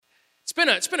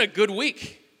It's been a good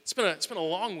week. It's been a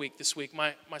long week this week.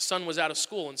 My son was out of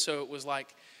school, and so it was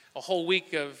like a whole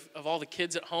week of all the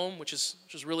kids at home, which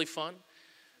is really fun.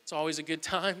 It's always a good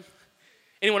time.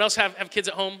 Anyone else have kids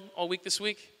at home all week this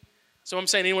week? So I'm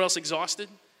saying, anyone else exhausted?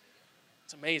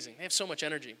 It's amazing. They have so much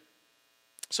energy.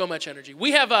 So much energy.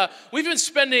 We've been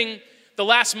spending the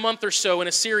last month or so in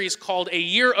a series called A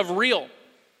Year of Real.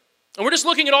 And we're just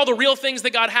looking at all the real things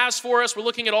that God has for us. We're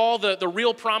looking at all the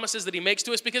real promises that he makes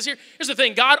to us. Because here's the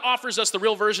thing. God offers us the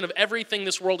real version of everything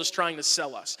this world is trying to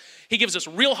sell us. He gives us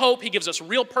real hope. He gives us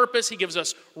real purpose. He gives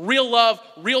us real love,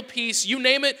 real peace. You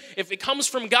name it. If it comes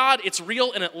from God, it's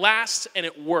real and it lasts and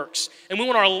it works. And we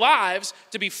want our lives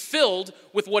to be filled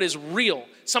with what is real.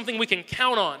 Something we can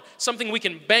count on. Something we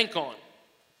can bank on.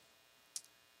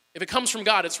 If it comes from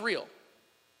God, it's real.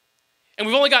 And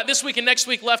we've only got this week and next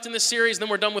week left in this series, and then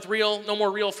we're done with real. No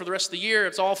more real for the rest of the year.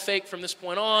 It's all fake from this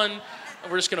point on.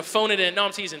 And we're just going to phone it in. No,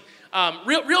 I'm teasing.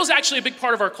 Real is actually a big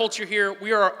part of our culture here.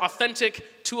 We are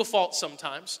authentic to a fault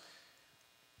sometimes.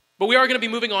 But we are going to be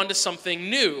moving on to something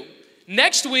new.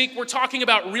 Next week, we're talking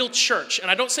about real church. And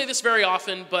I don't say this very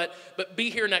often, but be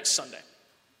here next Sunday.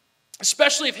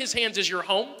 Especially if His Hands is your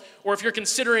home, or if you're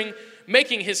considering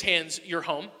making His Hands your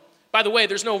home. By the way,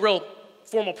 there's no real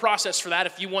formal process for that.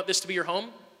 If you want this to be your home,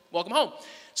 welcome home.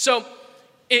 So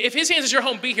if His Hands is your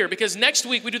home, be here, because next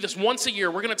week we do this once a year.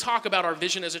 We're going to talk about our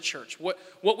vision as a church,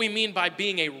 what we mean by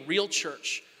being a real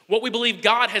church, what we believe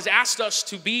God has asked us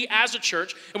to be as a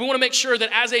church, and we want to make sure that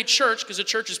as a church, because a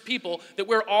church is people, that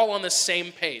we're all on the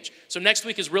same page. So next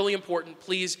week is really important.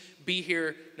 Please be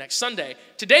here next Sunday.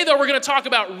 Today, though, we're going to talk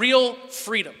about real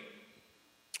freedom.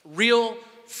 Real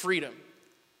freedom.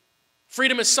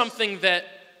 Freedom is something that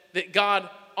God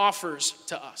offers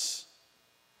to us.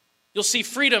 You'll see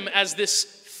freedom as this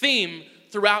theme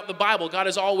throughout the Bible. God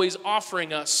is always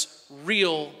offering us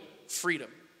real freedom.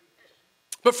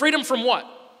 But freedom from what?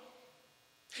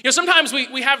 You know, sometimes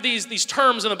we have these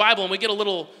terms in the Bible and we get a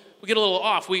little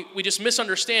off. We just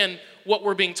misunderstand what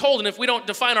we're being told. And if we don't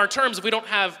define our terms, if we don't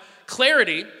have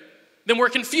clarity, then we're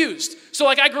confused. So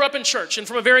like I grew up in church, and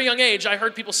from a very young age, I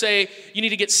heard people say, you need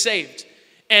to get saved.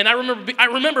 And I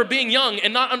remember being young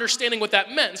and not understanding what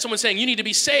that meant. And someone saying, you need to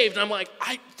be saved. And I'm like,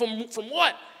 from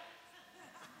what?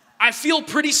 I feel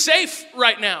pretty safe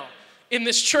right now in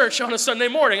this church on a Sunday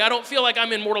morning. I don't feel like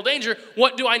I'm in mortal danger.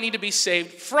 What do I need to be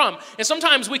saved from? And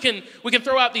sometimes we can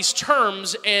throw out these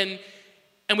terms and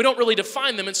we don't really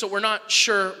define them. And so we're not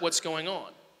sure what's going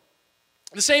on.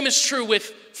 The same is true with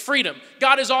freedom.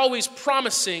 God is always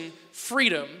promising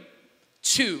freedom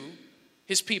to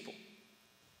His people.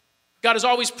 God is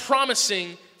always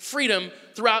promising freedom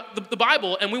throughout the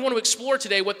Bible, and we want to explore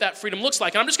today what that freedom looks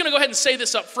like. And I'm just going to go ahead and say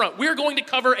this up front. We're going to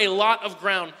cover a lot of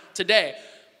ground today.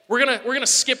 We're going to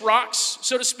skip rocks,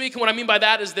 so to speak, and what I mean by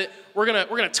that is that we're going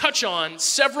to touch on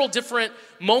several different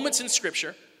moments in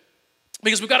Scripture,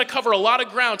 because we've got to cover a lot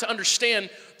of ground to understand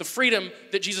the freedom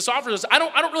that Jesus offers us. I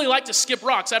don't really like to skip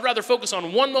rocks. I'd rather focus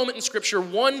on one moment in Scripture,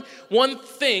 one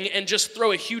thing, and just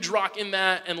throw a huge rock in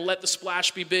that and let the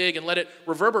splash be big and let it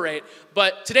reverberate.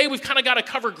 But today we've kind of got to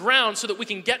cover ground so that we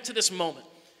can get to this moment,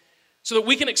 so that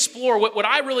we can explore what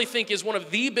I really think is one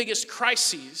of the biggest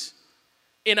crises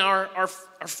in our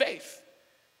faith,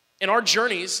 in our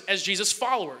journeys as Jesus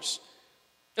followers.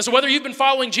 And so whether you've been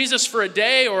following Jesus for a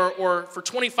day or for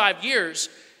 25 years,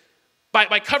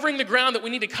 by covering the ground that we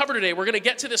need to cover today, we're going to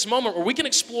get to this moment where we can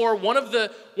explore one of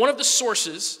the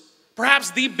sources,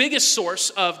 perhaps the biggest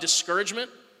source of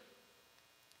discouragement,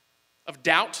 of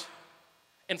doubt,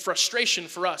 and frustration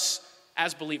for us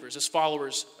as believers, as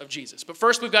followers of Jesus. But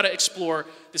first, we've got to explore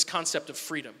this concept of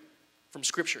freedom from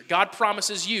Scripture. God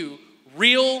promises you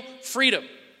real freedom.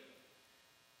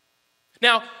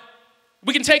 Now,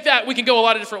 we can take that, we can go a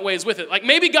lot of different ways with it. Like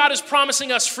maybe God is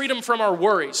promising us freedom from our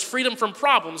worries, freedom from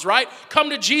problems, right? Come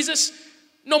to Jesus,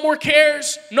 no more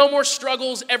cares, no more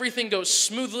struggles, everything goes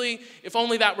smoothly. If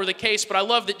only that were the case. But I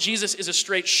love that Jesus is a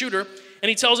straight shooter. And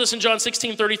He tells us in John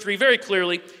 16:33 very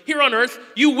clearly, here on earth,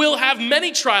 you will have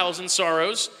many trials and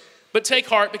sorrows, but take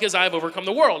heart because I have overcome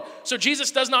the world. So Jesus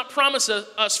does not promise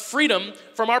us freedom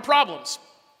from our problems.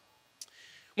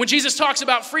 When Jesus talks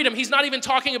about freedom, He's not even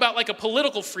talking about like a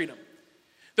political freedom.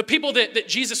 The people that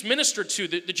Jesus ministered to,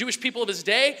 the Jewish people of His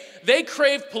day, they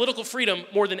craved political freedom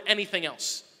more than anything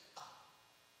else.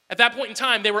 At that point in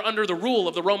time, they were under the rule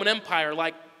of the Roman Empire,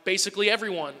 like basically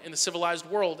everyone in the civilized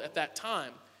world at that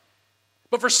time.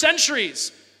 But for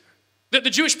centuries, the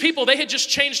Jewish people, they had just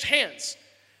changed hands.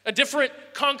 A different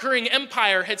conquering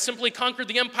empire had simply conquered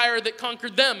the empire that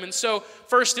conquered them. And so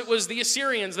first it was the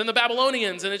Assyrians, then the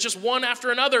Babylonians, and it's just one after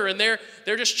another, and they're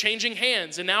just changing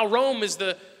hands. And now Rome is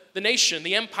the the nation,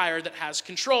 the empire that has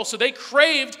control. So they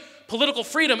craved political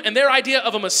freedom, and their idea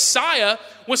of a Messiah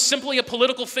was simply a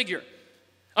political figure.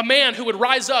 A man who would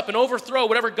rise up and overthrow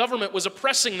whatever government was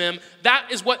oppressing them.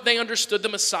 That is what they understood the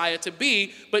Messiah to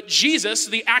be. But Jesus,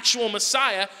 the actual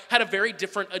Messiah, had a very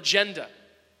different agenda.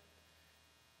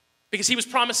 Because he was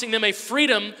promising them a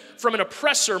freedom from an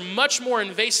oppressor much more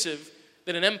invasive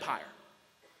than an empire.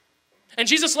 And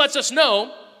Jesus lets us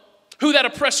know who that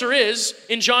oppressor is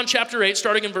in John chapter 8,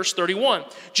 starting in verse 31.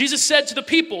 Jesus said to the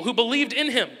people who believed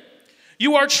in him,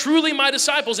 "You are truly my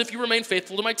disciples if you remain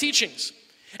faithful to my teachings.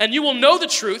 And you will know the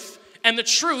truth, and the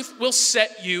truth will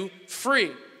set you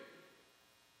free."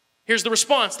 Here's the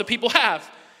response the people have.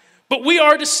 "But we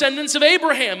are descendants of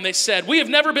Abraham," they said. "We have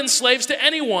never been slaves to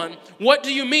anyone. What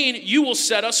do you mean you will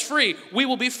set us free? We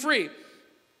will be free."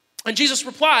 And Jesus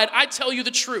replied, "I tell you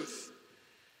the truth.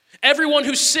 Everyone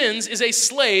who sins is a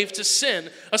slave to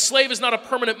sin. A slave is not a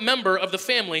permanent member of the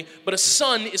family, but a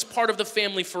son is part of the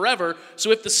family forever.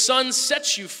 So if the son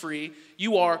sets you free,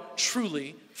 you are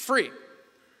truly free."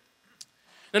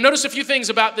 Now notice a few things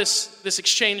about this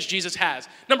exchange Jesus has.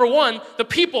 Number one, the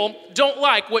people don't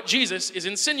like what Jesus is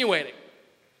insinuating.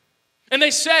 And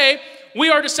they say, "We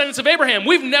are descendants of Abraham.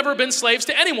 We've never been slaves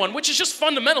to anyone," which is just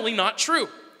fundamentally not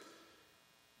true.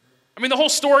 I mean, the whole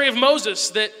story of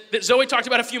Moses that Zoe talked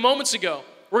about a few moments ago.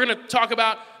 We're going to talk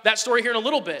about that story here in a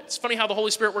little bit. It's funny how the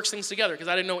Holy Spirit works things together, because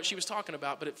I didn't know what she was talking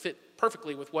about, but it fit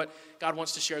perfectly with what God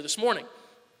wants to share this morning.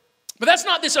 But that's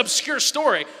not this obscure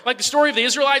story, like the story of the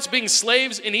Israelites being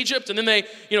slaves in Egypt, and then they,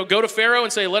 go to Pharaoh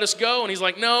and say, "Let us go," and he's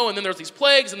like, "No," and then there's these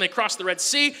plagues, and they cross the Red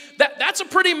Sea. That's a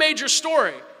pretty major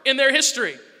story in their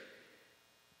history.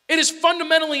 It is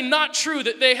fundamentally not true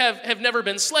that they have never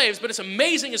been slaves, but it's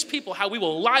amazing as people how we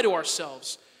will lie to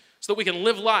ourselves so that we can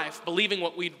live life believing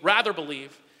what we'd rather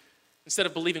believe instead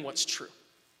of believing what's true.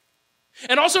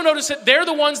 And also notice that they're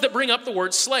the ones that bring up the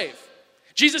word slave.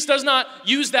 Jesus does not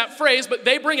use that phrase, but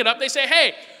they bring it up. They say,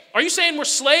 "Hey, are you saying we're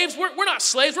slaves? We're not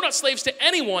slaves. We're not slaves to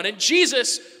anyone." And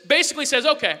Jesus basically says,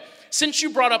 "Okay, since you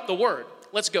brought up the word,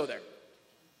 let's go there.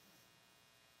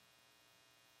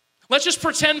 Let's just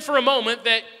pretend for a moment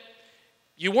that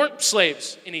you weren't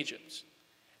slaves in Egypt,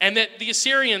 and that the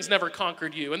Assyrians never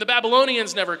conquered you, and the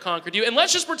Babylonians never conquered you. And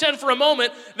let's just pretend for a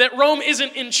moment that Rome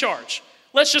isn't in charge.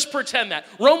 Let's just pretend that.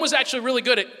 Rome was actually really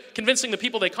good at convincing the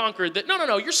people they conquered that,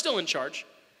 no, you're still in charge.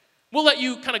 We'll let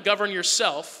you kind of govern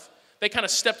yourself." They kind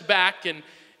of stepped back, and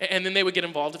then they would get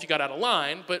involved if you got out of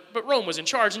line, but Rome was in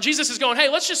charge. And Jesus is going, "Hey,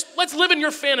 let's live in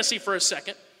your fantasy for a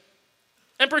second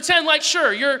and pretend like,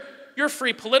 sure, you're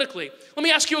free politically. Let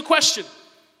me ask you a question.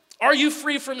 Are you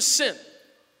free from sin?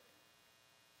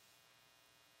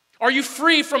 Are you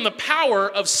free from the power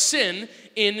of sin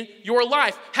in your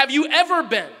life? Have you ever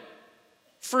been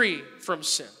free from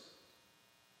sin?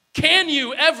 Can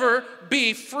you ever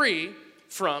be free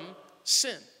from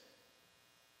sin?"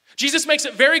 Jesus makes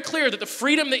it very clear that the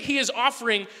freedom that he is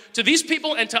offering to these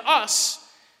people and to us,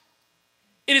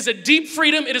 it is a deep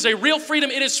freedom, it is a real freedom,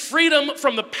 it is freedom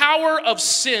from the power of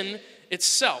sin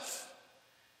itself.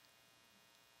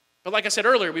 But like I said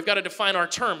earlier, we've got to define our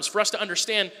terms. For us to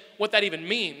understand what that even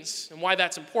means and why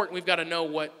that's important, we've got to know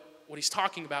what he's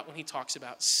talking about when he talks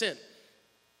about sin.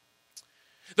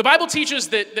 The Bible teaches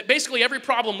that basically every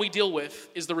problem we deal with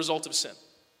is the result of sin.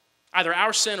 Either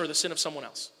our sin or the sin of someone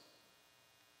else.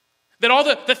 That all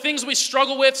the things we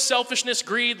struggle with, selfishness,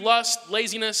 greed, lust,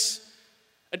 laziness,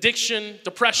 addiction,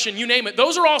 depression, you name it,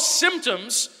 those are all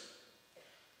symptoms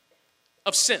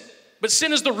of sin. But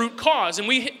sin is the root cause, and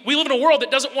we live in a world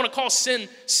that doesn't want to call sin.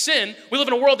 We live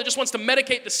in a world that just wants to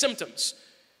medicate the symptoms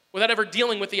without ever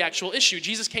dealing with the actual issue.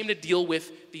 Jesus came to deal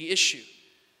with the issue.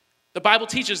 The Bible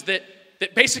teaches that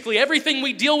basically everything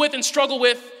we deal with and struggle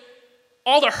with,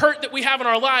 all the hurt that we have in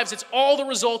our lives, it's all the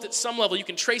result at some level. You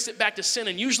can trace it back to sin,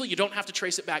 and usually you don't have to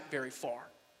trace it back very far.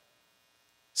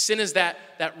 Sin is that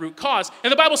root cause.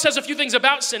 And the Bible says a few things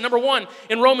about sin. Number one,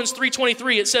 in Romans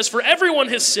 3:23, it says, "For everyone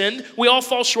has sinned, we all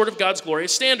fall short of God's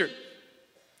glorious standard."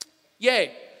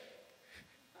 Yay.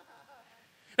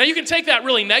 Now you can take that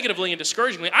really negatively and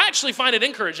discouragingly. I actually find it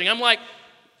encouraging. I'm like,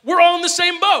 we're all in the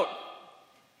same boat.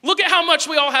 Look at how much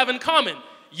we all have in common.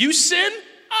 You sin,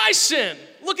 I sin.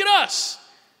 Look at us.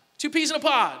 Two peas in a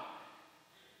pod.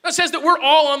 That says that we're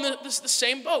all on the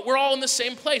same boat. We're all in the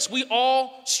same place. We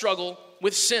all struggle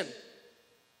with sin.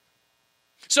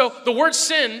 So the word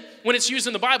sin, when it's used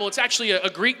in the Bible, it's actually a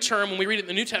Greek term when we read it in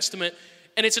the New Testament,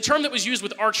 and it's a term that was used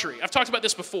with archery. I've talked about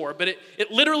this before, but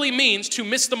it literally means to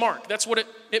miss the mark. That's what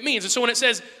it means. And so when it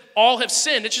says all have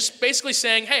sinned, it's just basically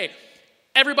saying, hey,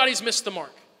 everybody's missed the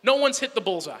mark. No one's hit the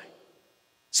bullseye.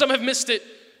 Some have missed it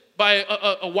by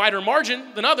a wider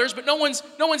margin than others, but no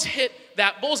one's hit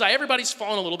that bullseye. Everybody's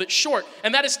fallen a little bit short.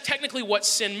 And that is technically what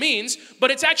sin means,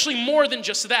 but it's actually more than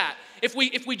just that. If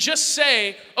we just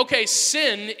say, okay,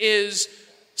 sin is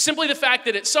simply the fact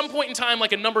that at some point in time,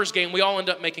 like a numbers game, we all end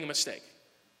up making a mistake.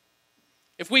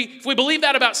 If we believe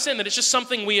that about sin, that it's just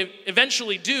something we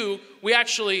eventually do, we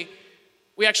actually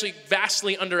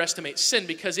vastly underestimate sin,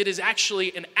 because it is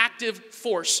actually an active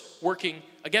force working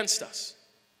against us.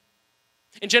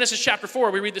 In Genesis chapter 4,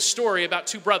 we read the story about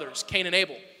two brothers, Cain and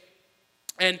Abel.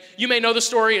 And you may know the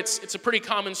story. It's a pretty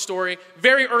common story.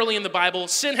 Very early in the Bible,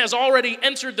 sin has already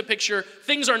entered the picture.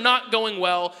 Things are not going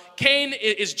well. Cain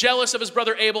is jealous of his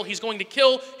brother Abel. He's going to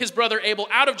kill his brother Abel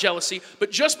out of jealousy.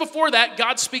 But just before that,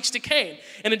 God speaks to Cain.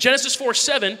 And in Genesis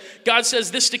 4:7, God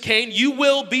says this to Cain: "You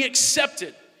will be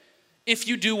accepted if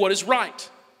you do what is right.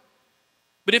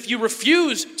 But if you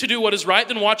refuse to do what is right,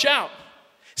 then watch out.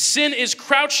 Sin is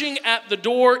crouching at the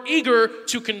door, eager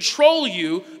to control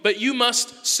you, but you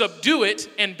must subdue it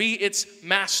and be its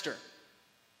master."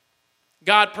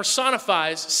 God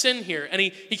personifies sin here, and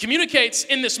he communicates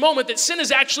in this moment that sin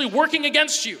is actually working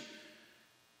against you.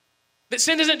 That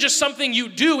sin isn't just something you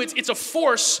do, it's a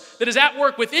force that is at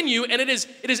work within you, and it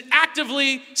is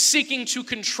actively seeking to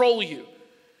control you.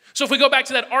 So if we go back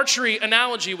to that archery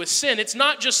analogy with sin, it's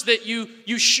not just that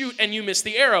you shoot and you miss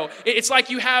the arrow. It's like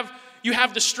you have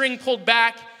the string pulled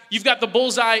back, you've got the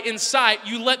bullseye in sight,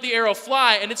 you let the arrow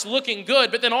fly and it's looking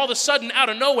good, but then all of a sudden, out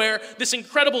of nowhere, this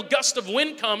incredible gust of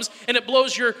wind comes and it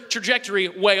blows your trajectory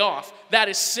way off. That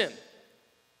is sin.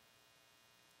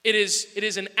 It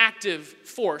is an active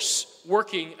force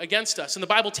working against us. And the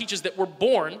Bible teaches that we're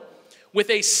born with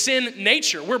a sin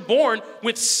nature. We're born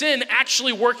with sin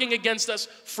actually working against us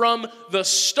from the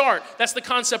start. That's the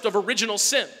concept of original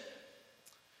sin.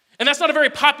 And that's not a very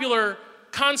popular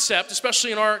concept,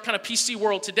 especially in our kind of PC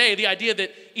world today, the idea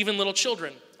that even little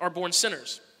children are born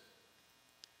sinners.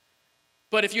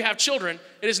 But if you have children,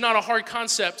 it is not a hard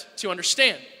concept to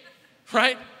understand,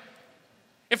 right?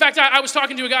 In fact, I was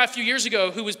talking to a guy a few years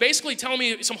ago who was basically telling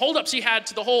me some holdups he had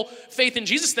to the whole faith in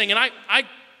Jesus thing, and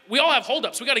we all have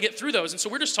holdups. We got to get through those. And so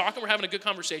we're just talking. We're having a good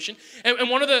conversation. And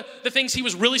one of the things he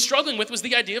was really struggling with was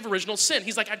the idea of original sin.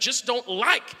 He's like, I just don't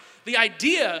like the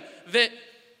idea that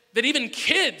even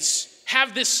kids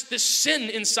have this sin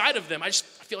inside of them. I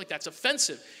feel like that's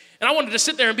offensive. And I wanted to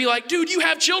sit there and be like, dude, you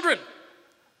have children.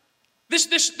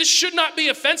 This should not be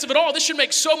offensive at all. This should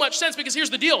make so much sense, because here's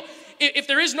the deal. If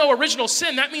there is no original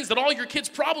sin, that means that all your kids'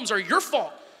 problems are your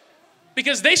fault,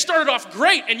 because they started off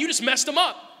great and you just messed them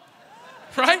up.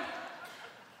 Right?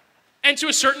 And to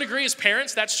a certain degree, as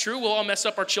parents, that's true. We'll all mess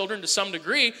up our children to some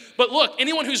degree. But look,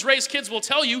 anyone who's raised kids will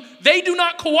tell you they do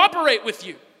not cooperate with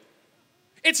you.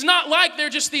 It's not like they're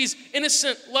just these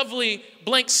innocent, lovely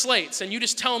blank slates and you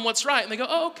just tell them what's right and they go,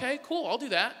 oh, okay, cool, I'll do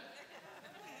that.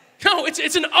 No,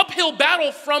 it's an uphill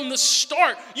battle from the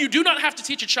start. You do not have to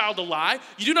teach a child to lie.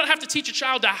 You do not have to teach a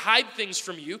child to hide things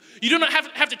from you. You do not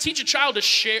have to teach a child to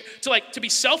share, to be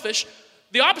selfish.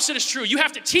 The opposite is true. You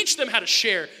have to teach them how to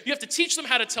share. You have to teach them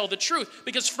how to tell the truth,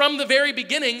 because from the very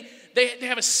beginning, they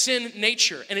have a sin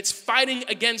nature, and it's fighting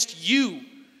against you,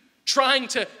 trying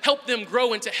to help them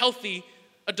grow into healthy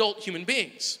adult human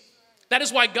beings. That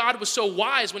is why God was so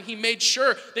wise when he made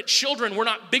sure that children were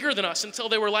not bigger than us until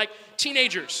they were like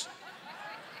teenagers.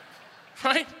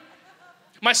 Right?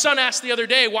 My son asked the other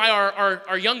day why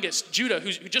our youngest, Judah,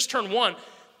 who just turned 1,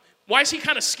 why is he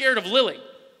kind of scared of Lily,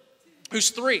 who's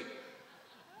 3?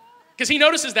 Because he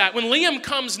notices that when Liam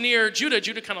comes near Judah,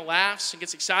 Judah kind of laughs and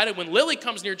gets excited. When Lily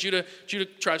comes near Judah, Judah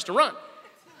tries to run.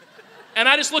 And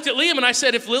I just looked at Liam and I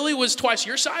said, if Lily was twice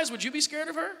your size, would you be scared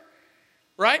of her?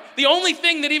 Right? The only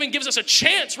thing that even gives us a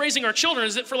chance raising our children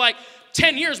is that for like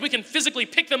 10 years we can physically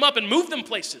pick them up and move them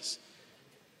places.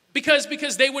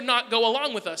 Because they would not go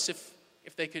along with us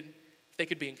if they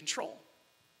could be in control.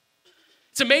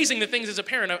 It's amazing the things as a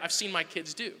parent I've seen my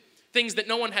kids do. Things that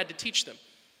no one had to teach them.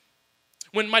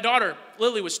 When my daughter,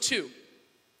 Lily, was 2,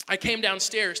 I came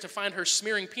downstairs to find her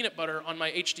smearing peanut butter on my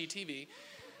HD TV.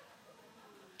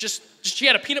 She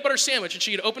had a peanut butter sandwich, and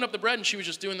she had opened up the bread, and she was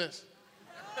just doing this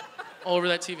all over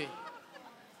that TV.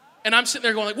 And I'm sitting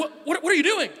there going like, what are you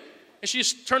doing? And she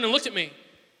just turned and looked at me.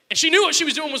 And she knew what she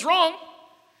was doing was wrong.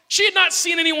 She had not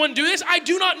seen anyone do this. I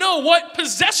do not know what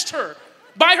possessed her.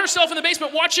 By herself in the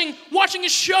basement watching a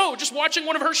show, just watching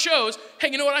one of her shows.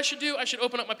 Hey, you know what I should do? I should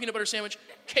open up my peanut butter sandwich,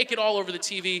 cake it all over the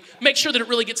TV, make sure that it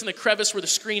really gets in the crevice where the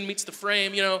screen meets the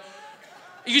frame, you know.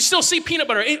 You still see peanut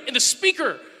butter. In the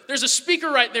speaker, there's a speaker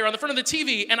right there on the front of the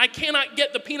TV, and I cannot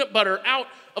get the peanut butter out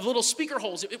of little speaker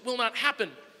holes. It will not happen.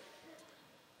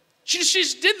 She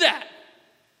just did that.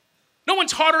 No one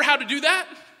taught her how to do that.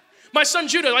 My son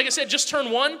Judah, like I said, just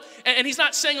turned 1, and he's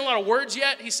not saying a lot of words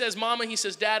yet. He says mama, he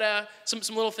says dada, some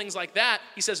little things like that.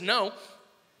 He says no,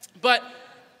 but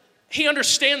he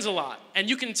understands a lot, and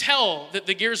you can tell that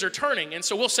the gears are turning, and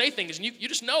so we'll say things, and you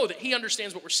just know that he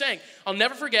understands what we're saying. I'll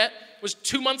never forget, it was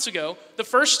 2 months ago, the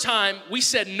first time we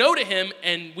said no to him,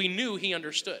 and we knew he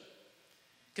understood.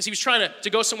 Because he was trying to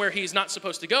go somewhere he's not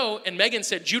supposed to go, and Megan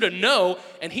said, Judah, no,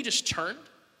 and he just turned.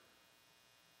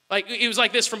 Like, it was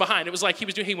like this from behind. It was like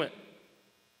he went.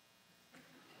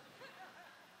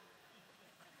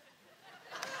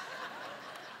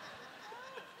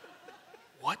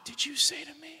 What did you say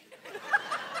to me?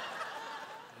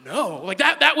 No. Like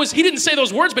that was, he didn't say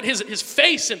those words, but his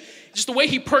face and just the way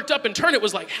he perked up and turned, it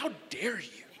was like, how dare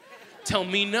you tell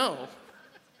me no?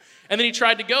 And then he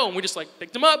tried to go, and we just like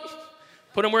picked him up,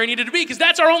 put him where he needed to be, because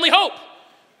that's our only hope.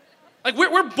 Like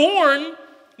we're born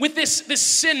with this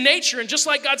sin nature, and just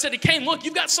like God said to Cain, look,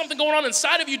 you've got something going on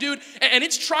inside of you, dude, and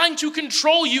it's trying to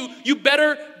control you. You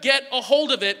better get a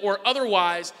hold of it, or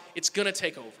otherwise it's gonna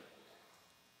take over.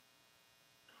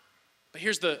 But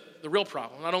here's the real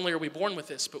problem. Not only are we born with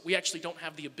this, but we actually don't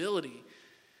have the ability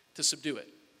to subdue it.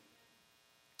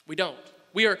 We don't.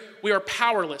 We are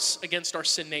powerless against our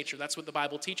sin nature. That's what the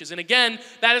Bible teaches. And again,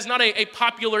 that is not a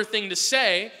popular thing to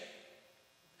say.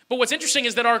 But what's interesting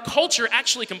is that our culture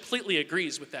actually completely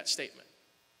agrees with that statement.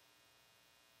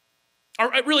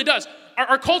 It really does.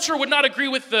 Our culture would not agree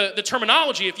with the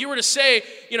terminology. If you were to say,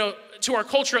 to our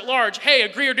culture at large, hey,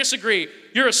 agree or disagree,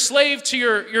 you're a slave to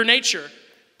your nature,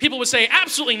 people would say,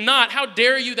 absolutely not. How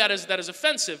dare you? That is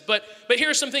offensive. But here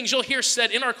are some things you'll hear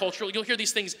said in our culture. You'll hear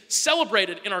these things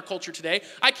celebrated in our culture today.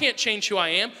 I can't change who I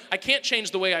am. I can't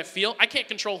change the way I feel. I can't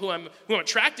control who I'm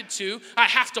attracted to. I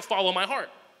have to follow my heart.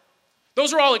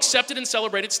 Those are all accepted and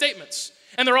celebrated statements.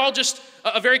 And they're all just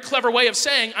a very clever way of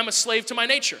saying I'm a slave to my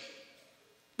nature.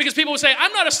 Because people would say,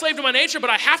 I'm not a slave to my nature, but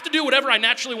I have to do whatever I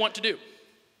naturally want to do.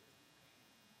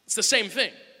 It's the same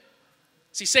thing.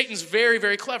 See, Satan's very,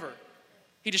 very clever.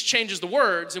 He just changes the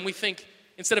words, and we think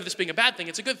instead of this being a bad thing,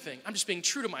 it's a good thing. I'm just being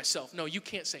true to myself. No, you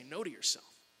can't say no to yourself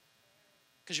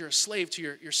because you're a slave to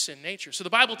your sin nature. So the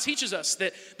Bible teaches us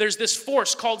that there's this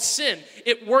force called sin.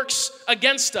 It works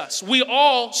against us. We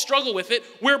all struggle with it.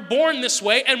 We're born this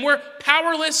way, and we're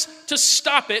powerless to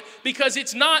stop it because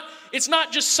it's not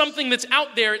just something that's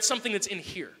out there. It's something that's in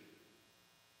here.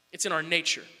 It's in our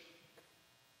nature.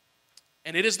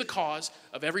 And it is the cause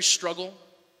of every struggle,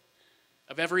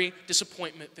 of every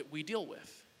disappointment that we deal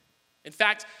with. In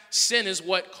fact, sin is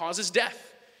what causes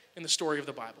death in the story of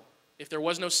the Bible. If there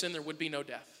was no sin, there would be no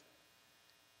death.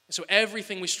 And so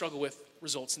everything we struggle with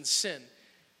results in sin.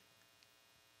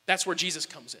 That's where Jesus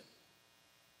comes in.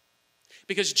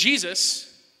 Because Jesus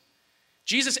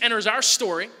enters our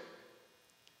story.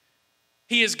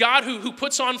 He is God who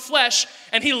puts on flesh,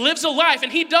 and he lives a life,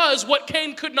 and he does what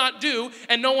Cain could not do,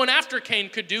 and no one after Cain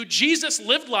could do. Jesus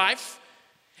lived life,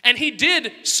 and he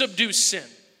did subdue sin.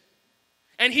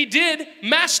 And he did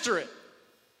master it.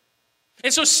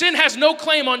 And so sin has no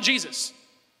claim on Jesus.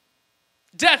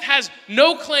 Death has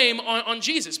no claim on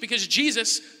Jesus because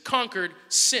Jesus conquered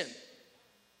sin.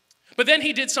 But then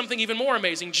he did something even more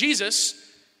amazing. Jesus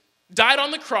died on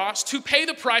the cross to pay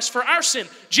the price for our sin.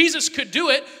 Jesus could do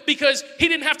it because he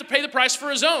didn't have to pay the price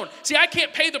for his own. See, I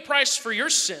can't pay the price for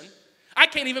your sin. I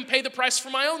can't even pay the price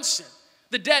for my own sin.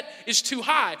 The debt is too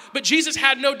high. But Jesus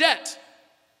had no debt.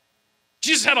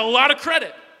 Jesus had a lot of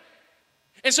credit.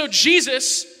 And so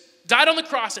Jesus died on the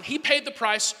cross, and he paid the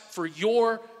price for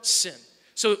your sin.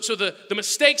 So the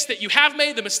mistakes that you have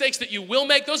made, the mistakes that you will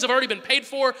make, those have already been paid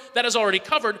for. That is already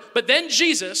covered. But then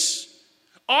Jesus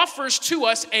offers to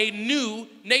us a new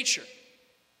nature.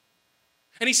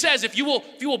 And he says, if you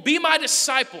will be my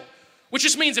disciple, which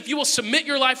just means if you will submit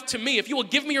your life to me, if you will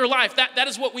give me your life, that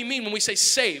is what we mean when we say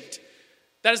saved.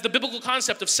 That is the biblical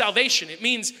concept of salvation. It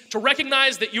means to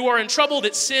recognize that you are in trouble,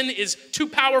 that sin is too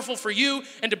powerful for you,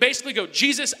 and to basically go,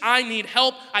 Jesus, I need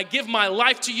help. I give my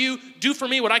life to you. Do for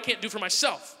me what I can't do for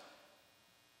myself.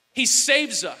 He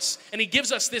saves us, and he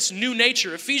gives us this new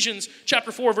nature. Ephesians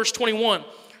chapter 4, verse 21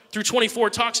 through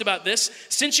 24 talks about this.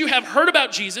 Since you have heard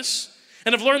about Jesus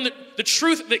and have learned the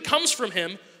truth that comes from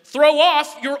him, throw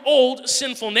off your old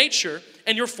sinful nature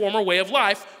and your former way of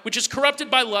life, which is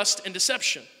corrupted by lust and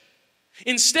deception.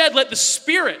 Instead, let the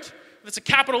Spirit, that's a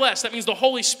capital S, that means the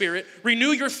Holy Spirit,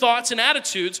 renew your thoughts and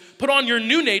attitudes, put on your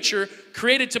new nature,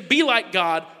 created to be like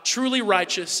God, truly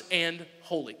righteous and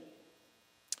holy.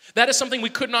 That is something we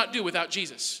could not do without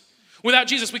Jesus. Without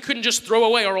Jesus, we couldn't just throw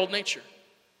away our old nature.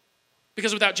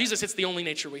 Because without Jesus, it's the only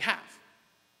nature we have.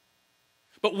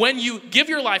 But when you give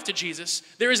your life to Jesus,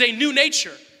 there is a new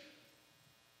nature.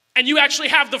 And you actually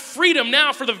have the freedom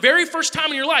now, for the very first time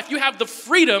in your life, you have the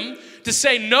freedom to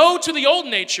say no to the old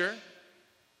nature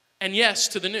and yes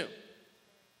to the new.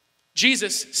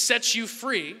 Jesus sets you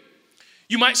free.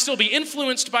 You might still be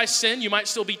influenced by sin, you might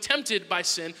still be tempted by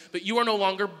sin, but you are no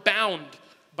longer bound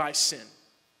by sin.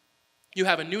 You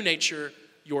have a new nature,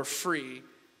 you're free.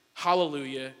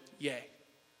 Hallelujah, yay.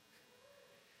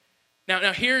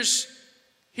 Now here's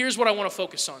what I want to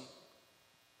focus on.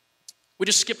 We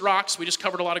just skipped rocks, we just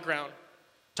covered a lot of ground.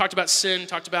 Talked about sin,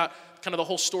 talked about kind of the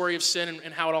whole story of sin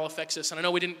and how it all affects us. And I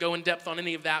know we didn't go in depth on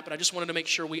any of that, but I just wanted to make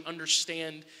sure we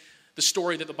understand the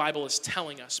story that the Bible is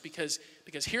telling us, because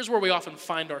here's where we often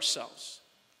find ourselves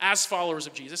as followers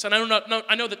of Jesus. And I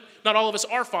know that not all of us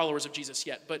are followers of Jesus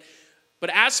yet, but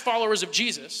as followers of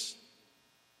Jesus,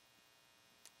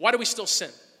 why do we still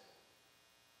sin?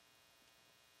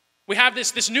 We have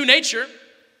this new nature.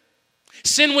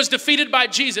 Sin was defeated by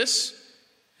Jesus.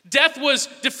 Death was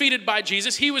defeated by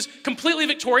Jesus. He was completely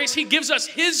victorious. He gives us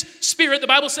his Spirit. The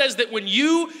Bible says that when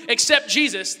you accept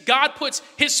Jesus, God puts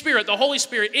his Spirit, the Holy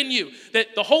Spirit, in you.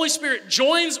 That the Holy Spirit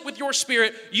joins with your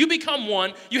spirit. You become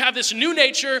one. You have this new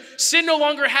nature. Sin no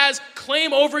longer has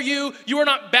claim over you. You are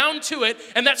not bound to it.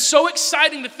 And that's so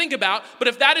exciting to think about. But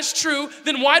if that is true,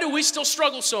 then why do we still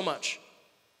struggle so much?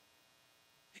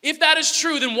 If that is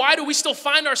true, then why do we still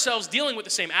find ourselves dealing with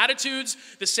the same attitudes,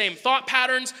 the same thought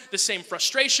patterns, the same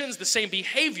frustrations, the same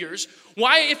behaviors?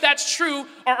 Why, if that's true,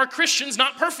 are Christians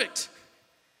not perfect?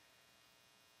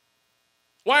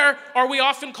 Why are we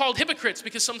often called hypocrites?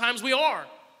 Because sometimes we are.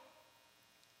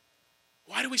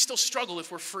 Why do we still struggle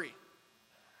if we're free?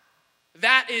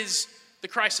 That is the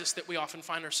crisis that we often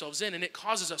find ourselves in, and it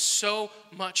causes us so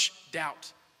much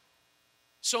doubt,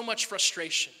 so much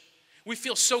frustration. We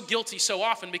feel so guilty so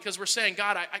often because we're saying,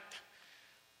 God,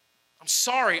 I'm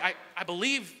sorry. I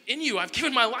believe in you. I've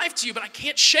given my life to you, but I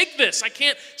can't shake this. I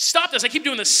can't stop this. I keep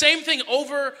doing the same thing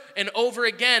over and over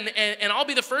again. And I'll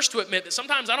be the first to admit that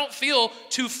sometimes I don't feel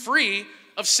too free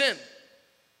of sin.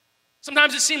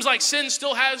 Sometimes it seems like sin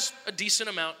still has a decent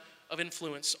amount of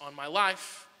influence on my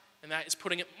life, and that is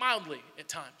putting it mildly at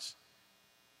times.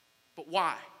 But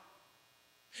why?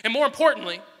 And more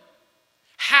importantly,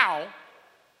 how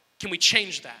can we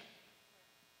change that?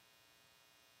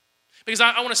 Because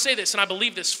I want to say this, and I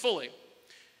believe this fully.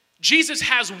 Jesus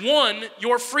has won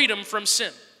your freedom from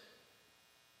sin.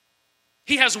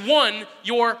 He has won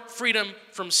your freedom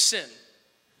from sin.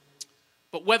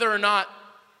 But whether or not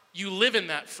you live in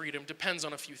that freedom depends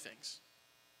on a few things.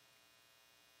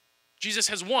 Jesus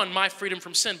has won my freedom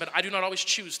from sin, but I do not always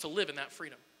choose to live in that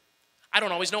freedom. I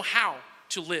don't always know how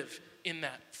to live in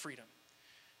that freedom.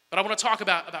 But I want to talk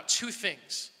about two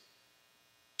things.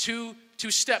 Two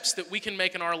steps that we can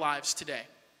make in our lives today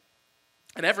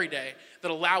and every day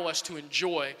that allow us to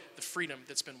enjoy the freedom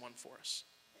that's been won for us.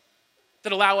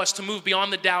 That allow us to move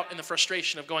beyond the doubt and the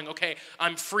frustration of going, okay,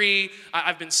 I'm free,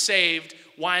 I've been saved,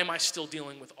 why am I still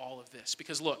dealing with all of this?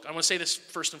 Because look, I want to say this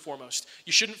first and foremost.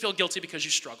 You shouldn't feel guilty because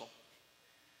you struggle.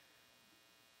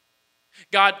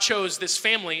 God chose this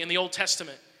family in the Old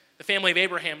Testament, the family of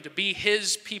Abraham, to be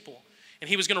his people. And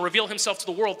he was going to reveal himself to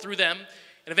the world through them.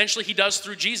 And eventually he does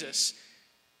through Jesus.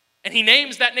 And he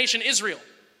names that nation Israel.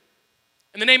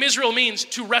 And the name Israel means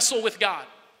to wrestle with God,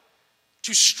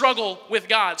 to struggle with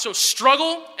God. So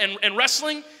struggle and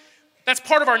wrestling, that's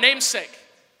part of our namesake.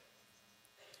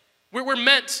 We're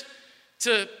meant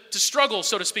to struggle,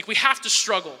 so to speak. We have to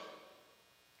struggle.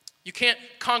 You can't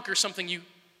conquer something you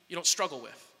don't struggle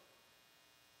with.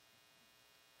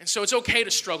 And so it's okay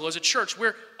to struggle. As a church,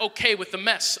 we're okay with the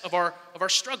mess of our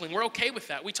struggling. We're okay with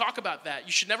that. We talk about that.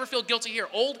 You should never feel guilty here.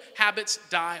 Old habits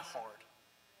die hard.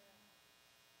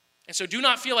 And so do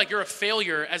not feel like you're a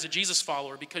failure as a Jesus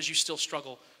follower because you still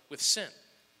struggle with sin.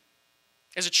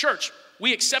 As a church,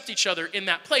 we accept each other in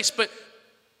that place, but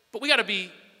we got to be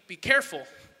careful.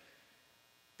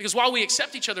 Because while we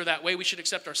accept each other that way, we should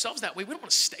accept ourselves that way. We don't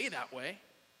want to stay that way.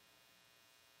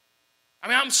 I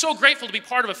mean, I'm so grateful to be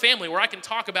part of a family where I can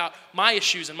talk about my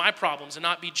issues and my problems and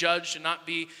not be judged and not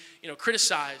be,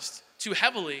 criticized too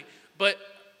heavily. But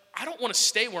I don't want to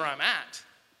stay where I'm at.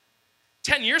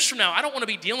 10 years from now, I don't want to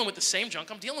be dealing with the same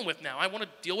junk I'm dealing with now. I want to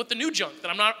deal with the new junk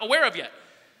that I'm not aware of yet.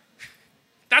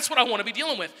 That's what I want to be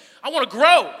dealing with. I want to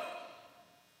grow.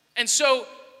 And so,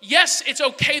 yes, it's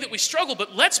okay that we struggle,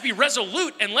 but let's be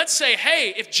resolute and let's say,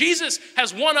 hey, if Jesus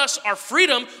has won us our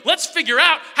freedom, let's figure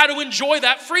out how to enjoy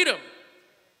that freedom.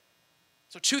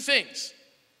 So two things,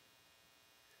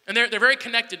 and they're very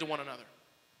connected to one another.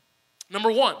 Number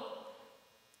one,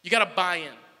 you got to buy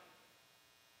in.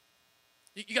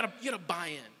 You got to buy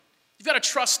in. You've got to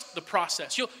trust the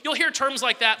process. You'll hear terms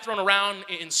like that thrown around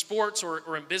in sports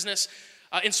or in business.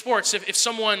 In sports, if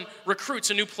someone recruits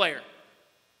a new player,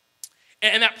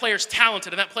 and that player's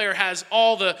talented, and that player has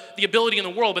all the ability in the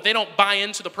world, but they don't buy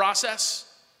into the process,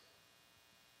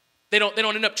 they don't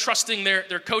end up trusting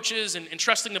their coaches and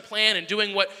trusting the plan and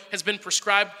doing what has been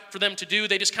prescribed for them to do.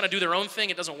 They just kind of do their own thing.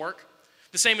 It doesn't work.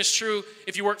 The same is true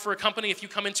if you work for a company. If you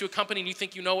come into a company and you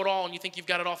think you know it all and you think you've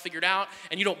got it all figured out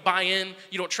and you don't buy in,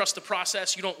 you don't trust the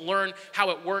process, you don't learn how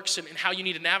it works and how you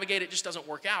need to navigate it, just doesn't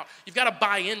work out. You've got to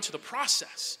buy into the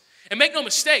process. And make no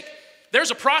mistake,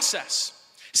 there's a process.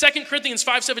 2 Corinthians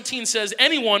 5:17 says,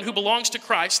 anyone who belongs to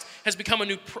Christ has become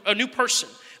a new person.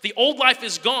 The old life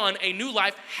is gone, a new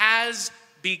life has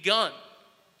begun.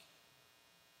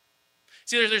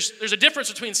 See, there's a difference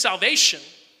between salvation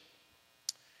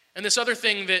and this other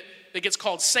thing that gets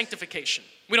called sanctification.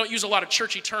 We don't use a lot of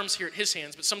churchy terms here at His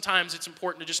Hands, but sometimes it's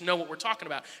important to just know what we're talking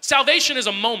about. Salvation is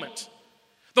a moment.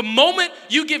 The moment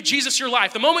you give Jesus your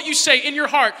life, the moment you say in your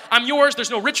heart, I'm yours, there's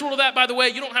no ritual to that, by the way.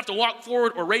 You don't have to walk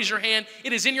forward or raise your hand.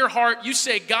 It is in your heart. You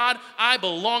say, God, I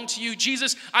belong to you.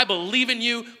 Jesus, I believe in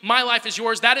you. My life is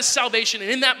yours. That is salvation.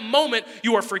 And in that moment,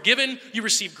 you are forgiven. You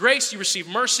receive grace. You receive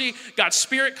mercy. God's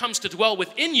Spirit comes to dwell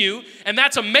within you. And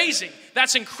that's amazing.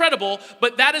 That's incredible.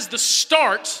 But that is the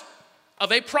start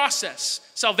of a process.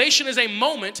 Salvation is a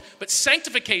moment, but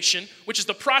sanctification, which is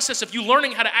the process of you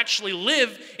learning how to actually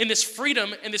live in this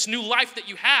freedom and this new life that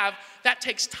you have, that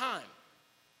takes time.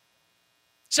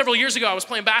 Several years ago, I was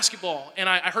playing basketball, and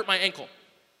I hurt my ankle.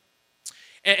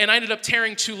 And I ended up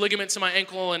tearing 2 ligaments in my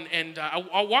ankle, and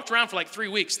I walked around for like 3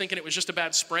 weeks thinking it was just a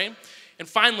bad sprain. And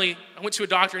finally, I went to a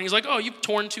doctor, and he's like, oh, you've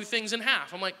torn 2 things in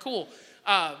half. I'm like, cool.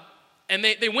 And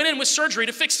they went in with surgery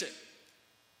to fix it.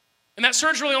 And that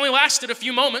surgery only lasted a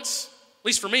few moments, at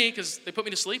least for me, because they put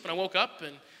me to sleep, and I woke up,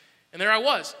 and there I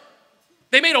was.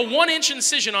 They made a 1-inch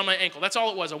incision on my ankle. That's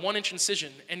all it was, a 1-inch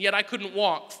incision. And yet I couldn't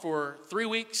walk for 3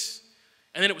 weeks,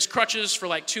 and then it was crutches for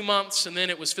like 2 months, and then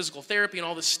it was physical therapy and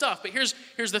all this stuff. But here's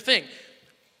the thing.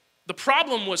 The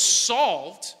problem was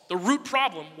solved, the root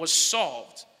problem was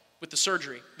solved with the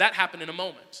surgery. That happened in a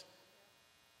moment.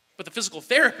 But the physical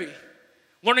therapy,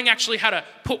 learning actually how to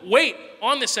put weight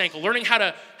on this ankle, learning how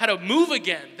to move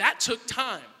again, that took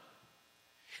time.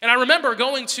 And I remember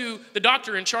going to the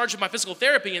doctor in charge of my physical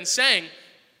therapy and saying,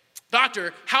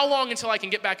 doctor, how long until I can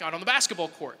get back out on the basketball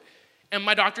court? And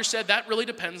my doctor said, that really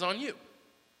depends on you.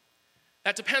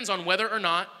 That depends on whether or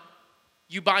not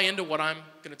you buy into what I'm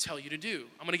going to tell you to do.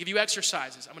 I'm going to give you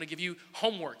exercises. I'm going to give you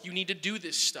homework. You need to do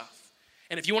this stuff.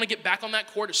 And if you want to get back on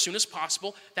that court as soon as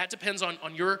possible, that depends on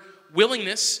your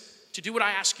willingness to do what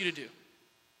I ask you to do.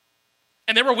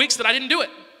 And there were weeks that I didn't do it.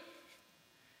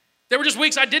 There were just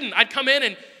weeks I didn't. I'd come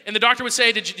in and the doctor would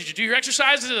say, did you do your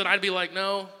exercises? And I'd be like,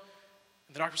 no.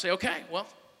 And the doctor would say, okay, well,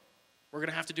 we're going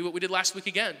to have to do what we did last week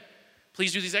again.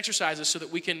 Please do these exercises so that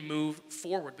we can move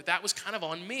forward. But that was kind of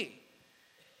on me.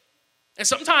 And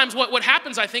sometimes what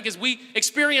happens, I think, is we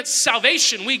experience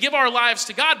salvation. We give our lives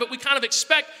to God, but we kind of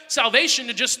expect salvation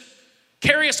to just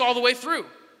carry us all the way through.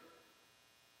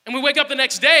 And we wake up the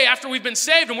next day after we've been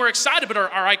saved and we're excited, but our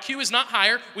IQ is not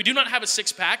higher, we do not have a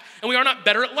six-pack, and we are not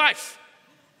better at life.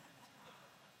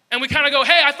 And we kind of go,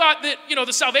 hey, I thought that,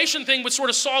 the salvation thing would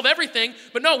sort of solve everything,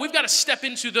 but no, we've got to step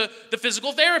into the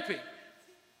physical therapy.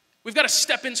 We've got to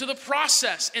step into the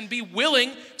process and be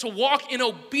willing to walk in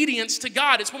obedience to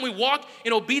God. It's when we walk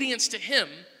in obedience to Him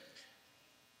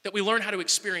that we learn how to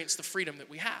experience the freedom that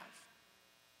we have.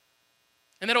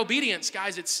 And that obedience,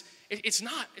 guys, it's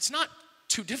not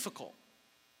too difficult.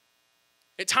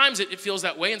 At times it feels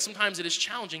that way, and sometimes it is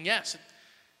challenging. Yes,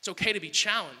 it's okay to be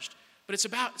challenged, but it's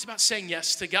about saying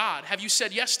yes to God. Have you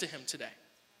said yes to Him today?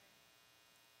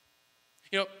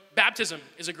 Baptism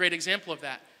is a great example of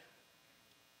that.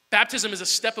 Baptism is a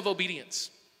step of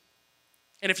obedience.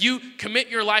 And if you commit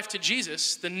your life to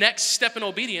Jesus, the next step in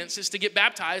obedience is to get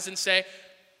baptized and say,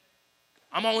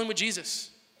 I'm all in with Jesus.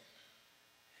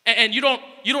 And you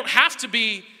don't have to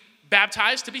be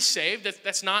baptized to be saved.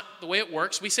 That's not the way it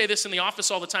works. We say this in the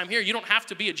office all the time here. You don't have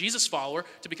to be a Jesus follower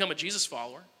to become a Jesus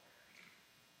follower.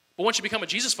 But once you become a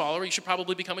Jesus follower, you should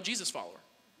probably become a Jesus follower.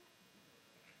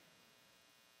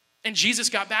 And Jesus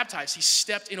got baptized. He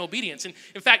stepped in obedience. And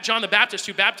in fact, John the Baptist,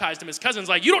 who baptized him, his cousin's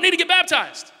like, you don't need to get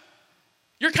baptized.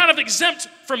 You're kind of exempt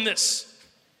from this.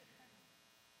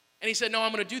 And he said, no,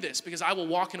 I'm going to do this because I will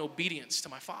walk in obedience to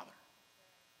my Father.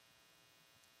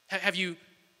 Have you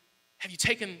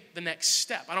taken the next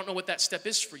step? I don't know what that step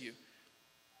is for you.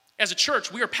 As a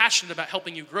church, we are passionate about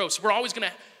helping you grow. So we're always going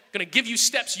to going to give you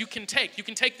steps you can take. You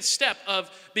can take the step of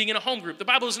being in a home group. The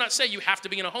Bible does not say you have to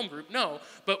be in a home group, no.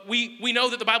 But we know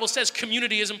that the Bible says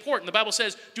community is important. The Bible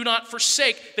says do not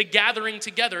forsake the gathering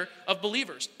together of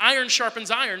believers. Iron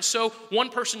sharpens iron, so one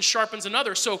person sharpens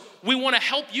another. So we want to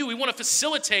help you. We want to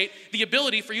facilitate the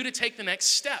ability for you to take the next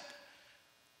step.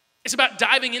 It's about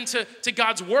diving into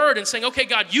God's word and saying, okay,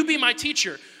 God, you be my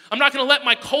teacher. I'm not going to let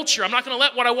my culture, I'm not going to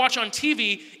let what I watch on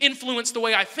TV influence the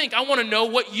way I think. I want to know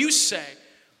what you say.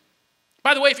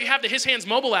 By the way, if you have the His Hands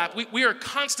mobile app, we are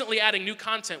constantly adding new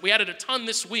content. We added a ton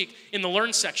this week in the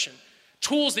Learn section.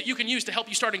 Tools that you can use to help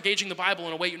you start engaging the Bible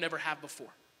in a way you never have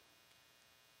before.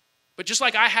 But just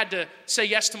like I had to say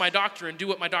yes to my doctor and do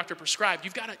what my doctor prescribed,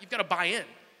 you've got to buy in.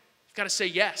 You've got to say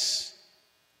yes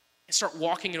and start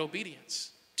walking in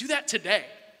obedience. Do that today,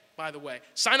 by the way.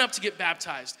 Sign up to get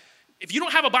baptized. If you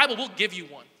don't have a Bible, we'll give you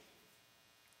one.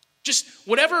 Just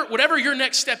whatever your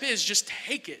next step is, just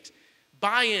take it.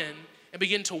 Buy in and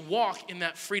begin to walk in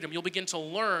that freedom. You'll begin to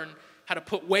learn how to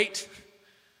put weight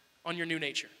on your new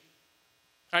nature.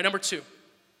 All right, number 2.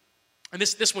 And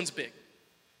this one's big.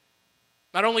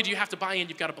 Not only do you have to buy in,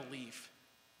 you've got to believe.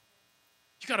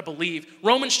 You've got to believe.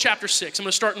 Romans chapter 6, I'm going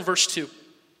to start in verse 2.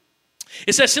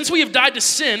 It says, since we have died to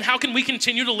sin, how can we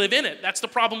continue to live in it? That's the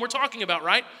problem we're talking about,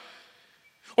 right?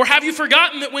 Or have you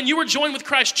forgotten that when you were joined with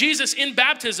Christ Jesus in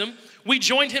baptism, we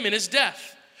joined him in his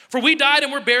death? For we died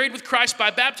and were buried with Christ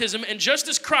by baptism, and just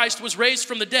as Christ was raised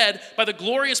from the dead by the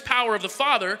glorious power of the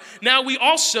Father, now we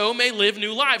also may live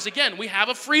new lives. Again, we have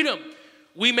a freedom.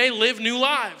 We may live new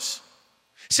lives.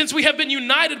 Since we have been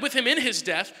united with him in his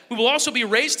death, we will also be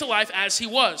raised to life as he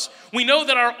was. We know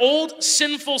that our old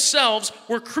sinful selves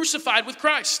were crucified with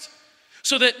Christ,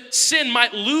 so that sin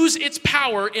might lose its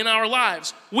power in our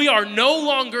lives. We are no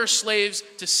longer slaves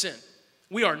to sin.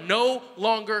 We are no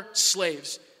longer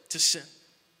slaves to sin.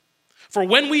 For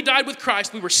when we died with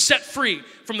Christ, we were set free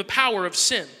from the power of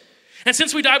sin. And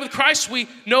since we died with Christ, we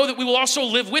know that we will also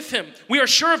live with him. We are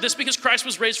sure of this because Christ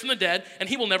was raised from the dead, and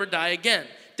he will never die again.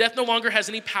 Death no longer has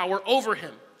any power over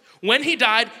him. When he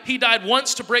died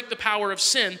once to break the power of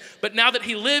sin, but now that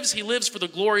he lives for the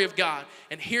glory of God.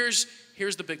 And here's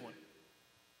the big one.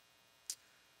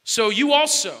 So you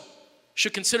also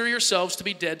should consider yourselves to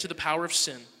be dead to the power of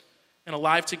sin and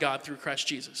alive to God through Christ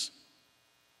Jesus.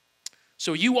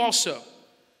 So you also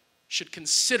should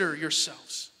consider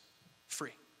yourselves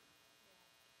free.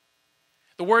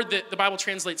 The word that the Bible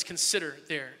translates consider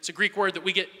there, it's a Greek word that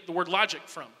we get the word logic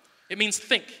from. It means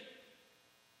think.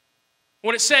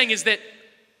 What it's saying is that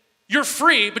you're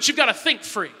free, but you've got to think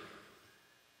free.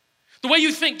 The way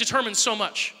you think determines so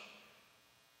much.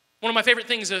 One of my favorite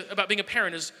things about being a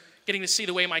parent is getting to see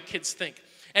the way my kids think.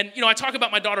 And, I talk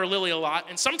about my daughter Lily a lot,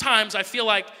 and sometimes I feel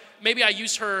like maybe I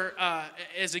use her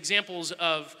as examples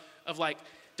of like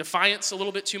defiance a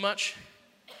little bit too much.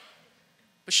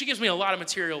 But she gives me a lot of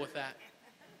material with that.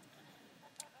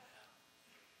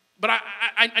 But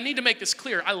I need to make this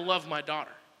clear. I love my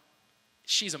daughter.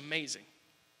 She's amazing.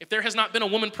 If there has not been a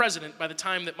woman president by the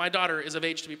time that my daughter is of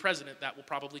age to be president, that will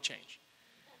probably change.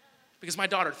 Because my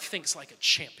daughter thinks like a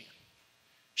champion.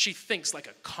 She thinks like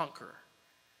a conqueror.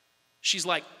 She's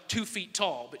like 2 feet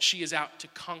tall, but she is out to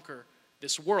conquer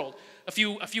this world. A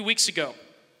few weeks ago,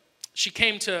 she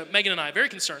came to Megan and I, very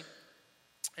concerned,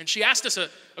 and she asked us a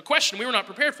question we were not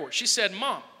prepared for. She said,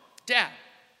 Mom, Dad,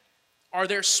 are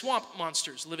there swamp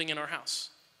monsters living in our house?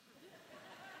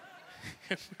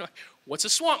 We're like, what's a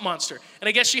swamp monster? And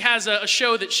I guess she has a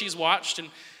show that she's watched,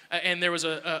 and there was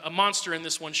a monster in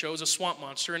this one show. It was a swamp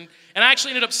monster. And I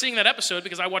actually ended up seeing that episode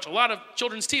because I watch a lot of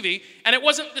children's TV, and it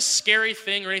wasn't this scary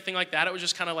thing or anything like that. It was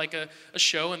just kind of like a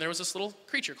show, and there was this little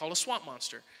creature called a swamp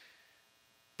monster.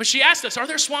 But she asked us, are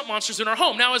there swamp monsters in our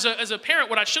home? Now, as a parent,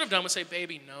 what I should have done was say,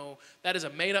 baby, no, that is a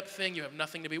made-up thing. You have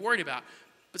nothing to be worried about.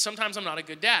 But sometimes I'm not a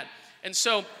good dad. And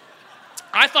so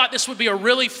I thought this would be a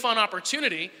really fun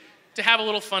opportunity to have a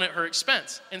little fun at her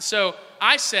expense. And so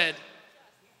I said,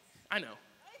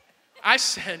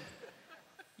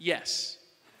 yes.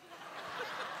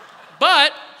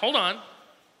 But, hold on,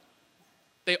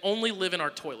 they only live in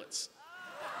our toilets.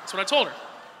 That's what I told her.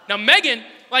 Now Megan,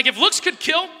 like if looks could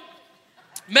kill,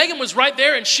 Megan was right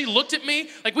there and she looked at me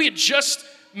like we had just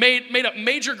made up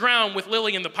major ground with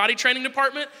Lily in the potty training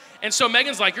department. And so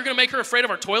Megan's like, you're gonna make her afraid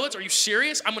of our toilets? Are you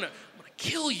serious? I'm gonna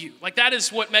kill you. Like that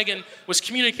is what Megan was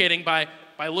communicating by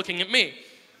looking at me.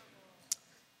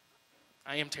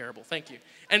 I am terrible, thank you.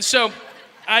 And so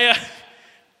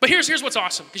but here's what's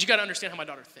awesome, because you gotta understand how my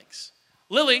daughter thinks.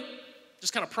 Lily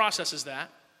just kind of processes that,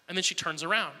 and then she turns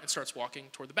around and starts walking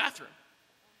toward the bathroom.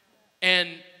 And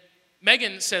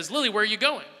Megan says, Lily, where are you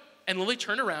going? And Lily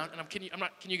turned around, and I'm kidding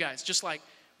you guys, just like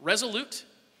resolute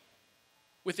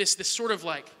with this sort of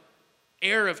like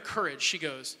air of courage, she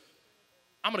goes,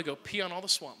 I'm gonna go pee on all the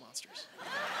swamp monsters.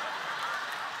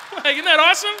 Like, isn't that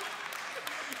awesome?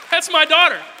 That's my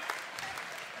daughter.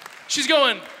 She's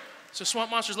going, so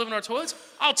swamp monsters live in our toilets?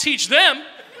 I'll teach them.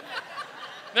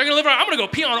 They're gonna live around. I'm gonna go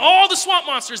pee on all the swamp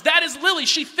monsters. That is Lily.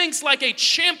 She thinks like a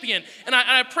champion. And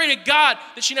I pray to God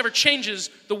that she never changes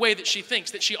the way that she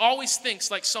thinks, that she always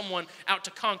thinks like someone out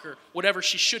to conquer whatever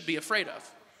she should be afraid of.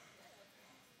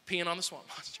 Peeing on the swamp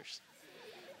monsters.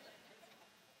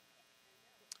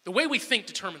 The way we think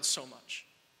determines so much.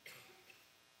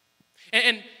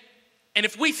 And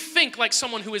if we think like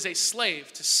someone who is a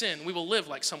slave to sin, we will live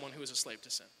like someone who is a slave to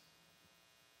sin.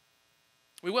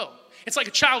 We will. It's like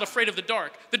a child afraid of the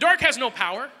dark. The dark has no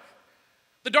power.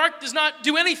 The dark does not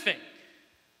do anything.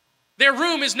 Their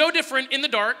room is no different in the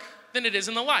dark than it is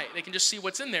in the light. They can just see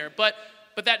what's in there. But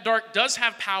that dark does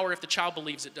have power if the child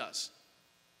believes it does.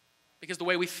 Because the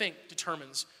way we think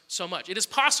determines so much. It is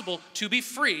possible to be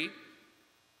free,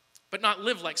 but not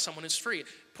live like someone is free.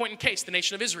 Point in case, the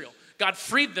nation of Israel. God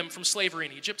freed them from slavery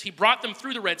in Egypt. He brought them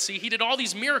through the Red Sea. He did all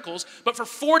these miracles, but for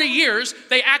 40 years,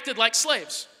 they acted like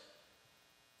slaves.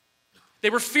 They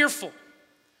were fearful.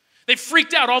 They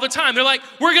freaked out all the time. They're like,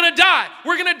 we're going to die.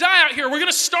 We're going to die out here. We're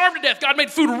going to starve to death. God made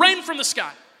food rain from the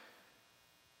sky.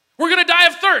 We're going to die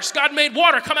of thirst. God made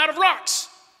water come out of rocks.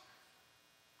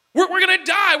 We're going to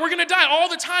die. We're going to die. All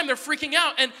the time they're freaking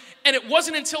out. And it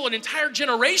wasn't until an entire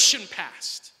generation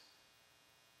passed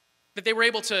that they were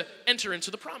able to enter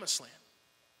into the promised land.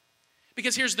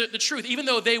 Because here's the truth. Even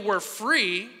though they were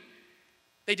free,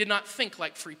 they did not think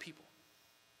like free people.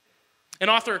 An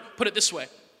author put it this way.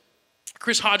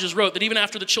 Chris Hodges wrote that even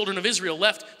after the children of Israel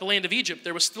left the land of Egypt,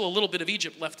 there was still a little bit of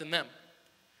Egypt left in them.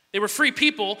 They were free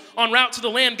people en route to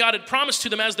the land God had promised to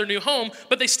them as their new home,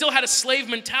 but they still had a slave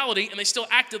mentality and they still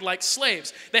acted like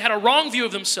slaves. They had a wrong view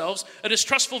of themselves, a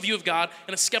distrustful view of God,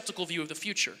 and a skeptical view of the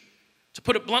future. To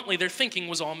put it bluntly, their thinking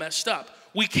was all messed up.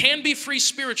 We can be free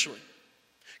spiritually,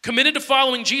 committed to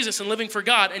following Jesus and living for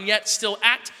God, and yet still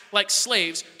act like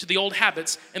slaves to the old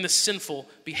habits and the sinful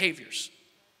behaviors.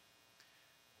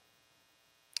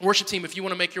 Worship team, if you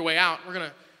want to make your way out, we're going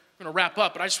to wrap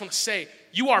up, but I just want to say,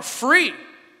 you are free.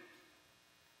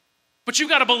 But you've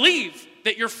got to believe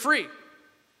that you're free.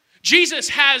 Jesus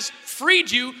has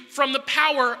freed you from the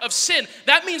power of sin.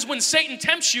 That means when Satan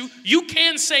tempts you, you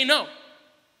can say no.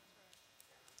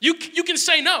 You can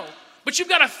say no, but you've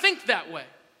got to think that way.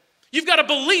 You've got to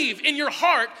believe in your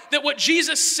heart that what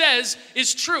Jesus says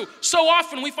is true. So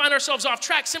often we find ourselves off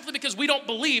track simply because we don't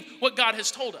believe what God has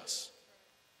told us.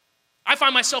 I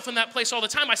find myself in that place all the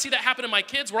time. I see that happen to my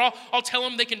kids where I'll tell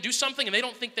them they can do something and they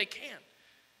don't think they can.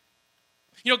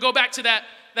 You know, go back to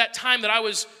that time that I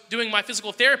was doing my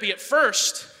physical therapy. At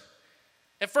first,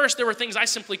 there were things I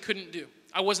simply couldn't do.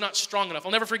 I was not strong enough.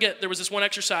 I'll never forget, there was this one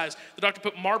exercise. The doctor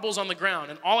put marbles on the ground,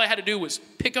 and all I had to do was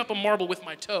pick up a marble with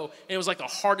my toe, and it was like the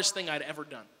hardest thing I'd ever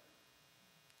done.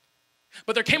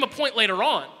 But there came a point later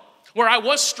on where I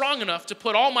was strong enough to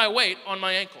put all my weight on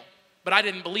my ankle, but I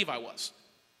didn't believe I was.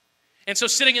 And so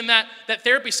sitting in that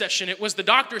therapy session, it was the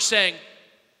doctor saying,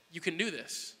 you can do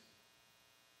this.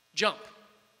 Jump.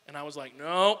 And I was like,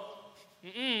 no,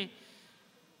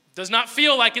 does not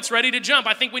feel like it's ready to jump.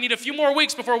 I think we need a few more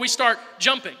weeks before we start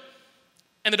jumping.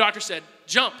 And the doctor said,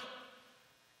 jump.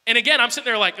 And again, I'm sitting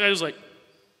there like, I was like,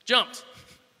 jumped.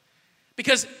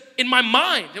 Because in my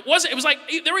mind, it was like,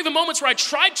 there were even moments where I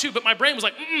tried to, but my brain was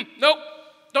like, nope,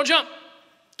 don't jump.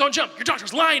 Don't jump. Your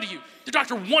doctor's lying to you. The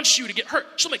doctor wants you to get hurt.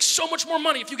 She'll make so much more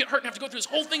money if you get hurt and have to go through this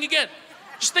whole thing again.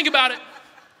 Just think about it.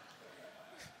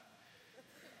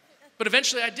 But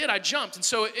eventually I did. I jumped. And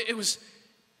so it was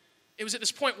at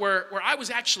this point where I was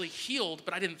actually healed,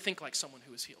 but I didn't think like someone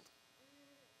who was healed.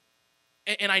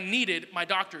 And I needed my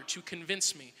doctor to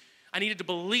convince me. I needed to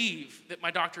believe that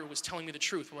my doctor was telling me the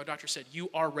truth. When my doctor said, you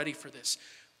are ready for this.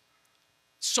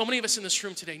 So many of us in this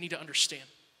room today need to understand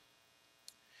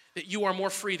that you are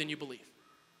more free than you believe.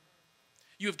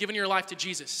 You have given your life to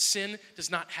Jesus. Sin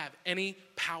does not have any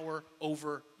power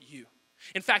over you.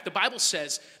 In fact, the Bible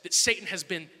says that Satan has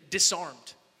been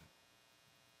disarmed.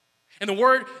 And the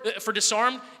word for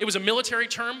disarmed, it was a military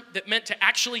term that meant to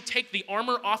actually take the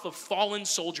armor off of fallen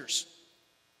soldiers.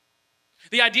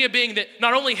 The idea being that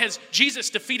not only has Jesus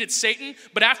defeated Satan,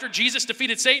 but after Jesus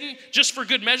defeated Satan, just for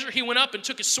good measure, he went up and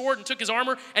took his sword and took his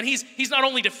armor, and he's not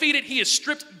only defeated, he is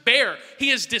stripped bare. He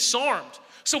is disarmed.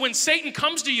 So when Satan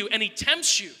comes to you and he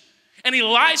tempts you, and he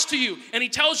lies to you, and he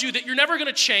tells you that you're never going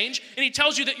to change, and he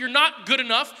tells you that you're not good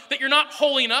enough, that you're not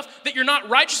holy enough, that you're not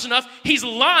righteous enough, he's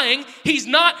lying. He's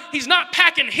not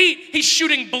packing heat. He's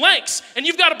shooting blanks. And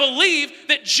you've got to believe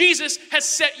that Jesus has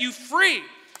set you free.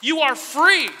 You are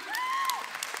free.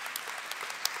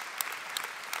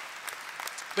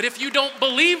 But if you don't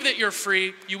believe that you're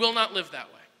free, you will not live that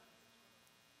way.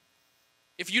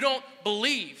 If you don't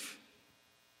believe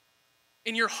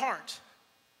in your heart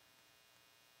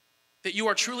that you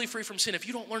are truly free from sin, if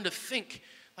you don't learn to think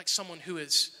like someone who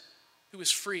is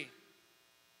free,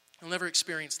 you'll never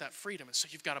experience that freedom. And so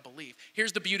you've got to believe.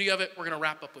 Here's the beauty of it. We're going to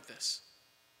wrap up with this.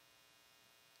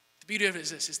 The beauty of it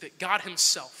is this, is that God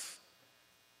himself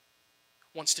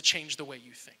wants to change the way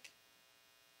you think.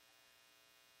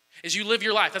 As you live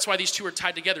your life, that's why these two are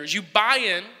tied together. As you buy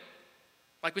in,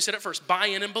 like we said at first, buy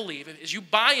in and believe. As you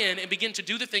buy in and begin to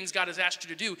do the things God has asked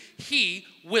you to do, he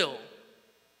will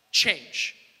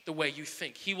change the way you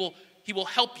think. He will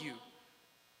help you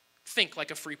think like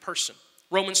a free person.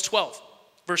 Romans 12,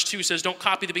 verse 2 says, don't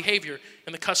copy the behavior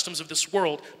and the customs of this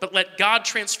world, but let God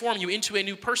transform you into a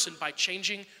new person by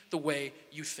changing the way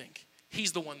you think.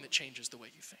 He's the one that changes the way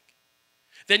you think.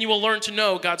 Then you will learn to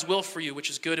know God's will for you, which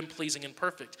is good and pleasing and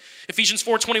perfect. Ephesians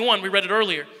 4:21, we read it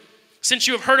earlier. Since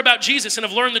you have heard about Jesus and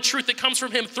have learned the truth that comes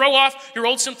from him, throw off your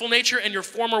old sinful nature and your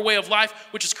former way of life,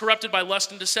 which is corrupted by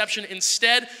lust and deception.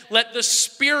 Instead, let the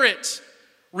Spirit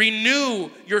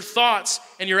renew your thoughts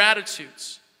and your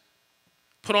attitudes.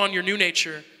 Put on your new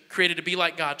nature, created to be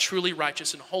like God, truly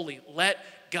righteous and holy.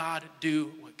 Let God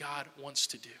do what God wants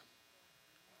to do.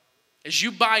 As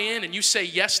you buy in and you say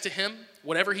yes to him,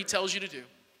 whatever he tells you to do,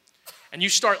 and you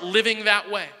start living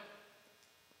that way,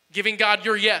 giving God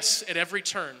your yes at every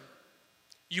turn,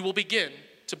 you will begin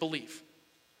to believe.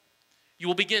 You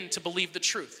will begin to believe the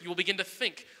truth. You will begin to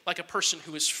think like a person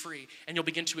who is free, and you'll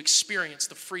begin to experience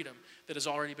the freedom that has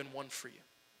already been won for you.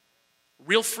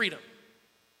 Real freedom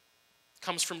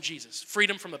comes from Jesus.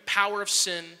 Freedom from the power of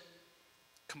sin,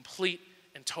 complete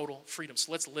and total freedom.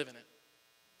 So let's live in it.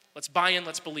 Let's buy in,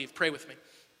 let's believe. Pray with me.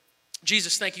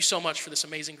 Jesus, thank you so much for this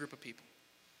amazing group of people.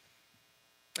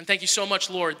 And thank you so much,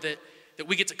 Lord, that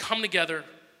we get to come together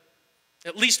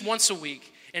at least once a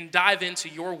week and dive into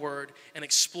your word and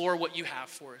explore what you have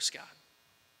for us, God.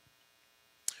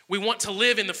 We want to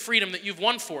live in the freedom that you've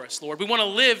won for us, Lord. We want to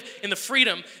live in the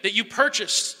freedom that you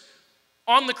purchased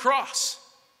on the cross.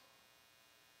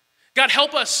 God,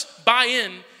 help us buy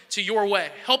in to your way.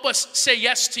 Help us say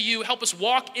yes to you. Help us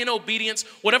walk in obedience.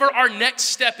 Whatever our next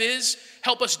step is,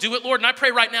 help us do it, Lord. And I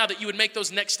pray right now that you would make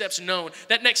those next steps known.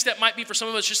 That next step might be for some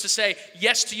of us just to say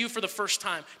yes to you for the first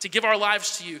time, to give our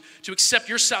lives to you, to accept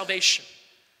your salvation.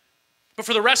 But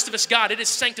for the rest of us, God, it is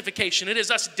sanctification. It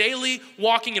is us daily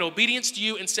walking in obedience to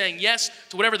you and saying yes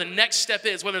to whatever the next step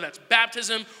is, whether that's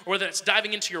baptism or whether that's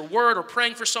diving into your word or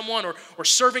praying for someone or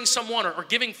serving someone or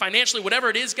giving financially, whatever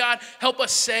it is, God, help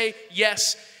us say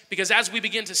yes. Because as we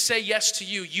begin to say yes to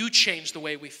you, you change the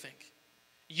way we think.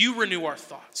 You renew our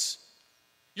thoughts.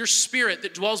 Your spirit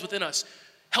that dwells within us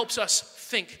helps us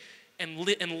think and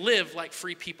live like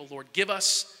free people, Lord. Give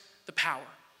us the power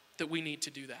that we need to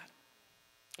do that.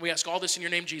 We ask all this in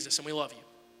your name, Jesus, and we love you.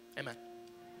 Amen.